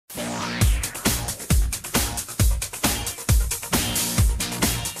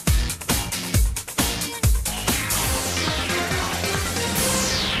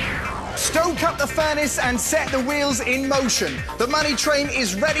the furnace and set the wheels in motion. The money train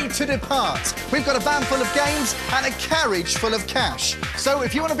is ready to depart. We've got a van full of games and a carriage full of cash. So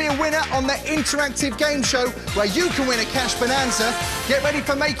if you want to be a winner on the interactive game show where you can win a cash bonanza, get ready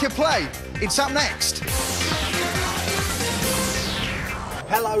for Make Your Play. It's up next.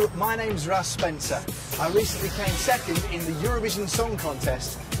 Hello, my name's Russ Spencer. I recently came second in the Eurovision Song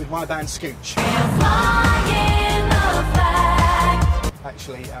Contest with my band Scooch.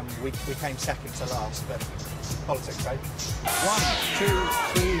 Actually, we came second to last, but politics, eh? 1, 2,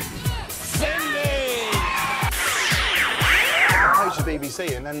 3... Cindy! I coached the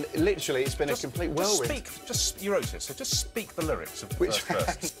BBC, and then literally it's been a complete whirlwind. You wrote it, so just speak the lyrics of the first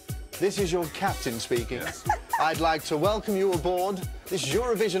verse. This is your captain speaking. Yes. I'd like to welcome you aboard this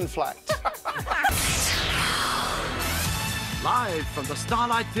Eurovision flight. Live from the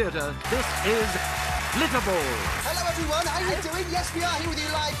Starlight Theatre, this is Glitterball. Hello everyone, how you doing? Yes, we are here with you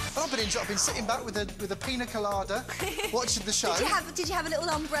live. I've been sitting back with a pina colada, watching the show. Did you have a little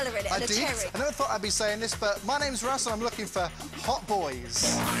umbrella in it and a cherry? I never thought I'd be saying this, but my name's Russ and I'm looking for hot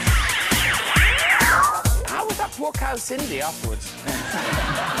boys. How was that poor cow Cindy afterwards?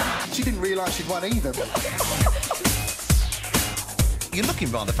 She didn't realise she'd won either. You're looking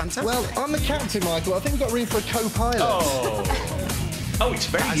rather fantastic. Well, I'm the captain, Michael. I think we've got room for a co-pilot. Oh, it's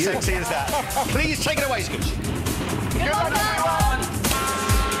very sexy as that. Please take it away, Scooch. Good luck, everyone!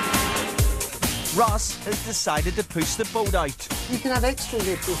 Russ has decided to push the boat out. You can have extra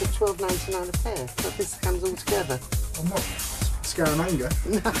nipples at £12.99 a pair, but this comes all together. I'm not scaramanga.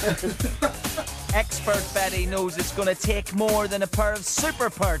 Expert Betty knows it's going to take more than a pair of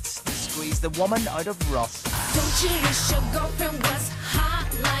super parts to squeeze the woman out of Russ. Don't you wish your girlfriend was hot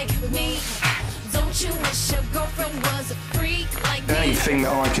like me? Don't you wish your girlfriend was a freak like me? The only thing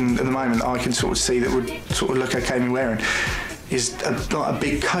that I can, at the moment, I can sort of see that would sort of look okay me wearing is like a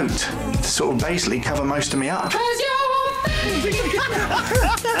big coat to sort of basically cover most of me up.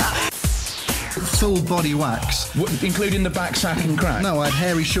 Full body wax. What, including the back sack and crack? No, I had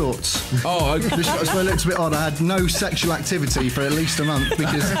hairy shorts. Oh, okay. Which that's why it looks a bit odd. I had no sexual activity for at least a month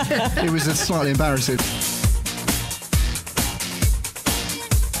because it was slightly embarrassing.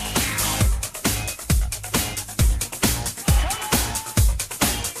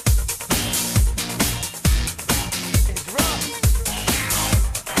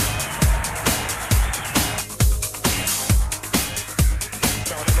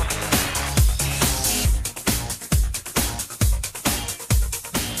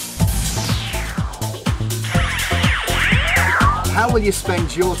 How will you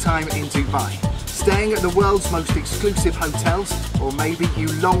spend your time in Dubai? Staying at the world's most exclusive hotels? Or maybe you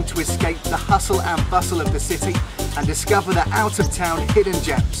long to escape the hustle and bustle of the city and discover the out-of-town hidden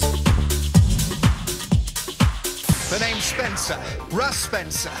gems? The name's Spencer, Russ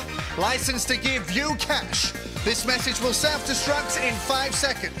Spencer, licensed to give you cash. This message will self-destruct in 5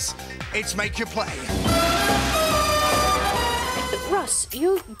 seconds. It's Make Your Play. Russ,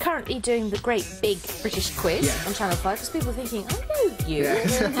 you're currently doing the great big British quiz on Channel 5 because people are thinking, I know you.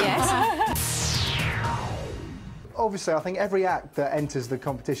 Yes. Obviously, I think every act that enters the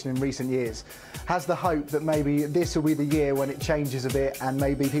competition in recent years has the hope that maybe this will be the year when it changes a bit and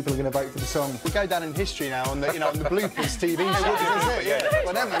maybe people are going to vote for the song. We go down in history now on the, on the bloopers TV show.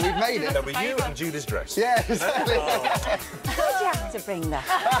 Whatever, we've made it. There'll be you and Judah's dress. Yeah, exactly. Why'd you have to bring that?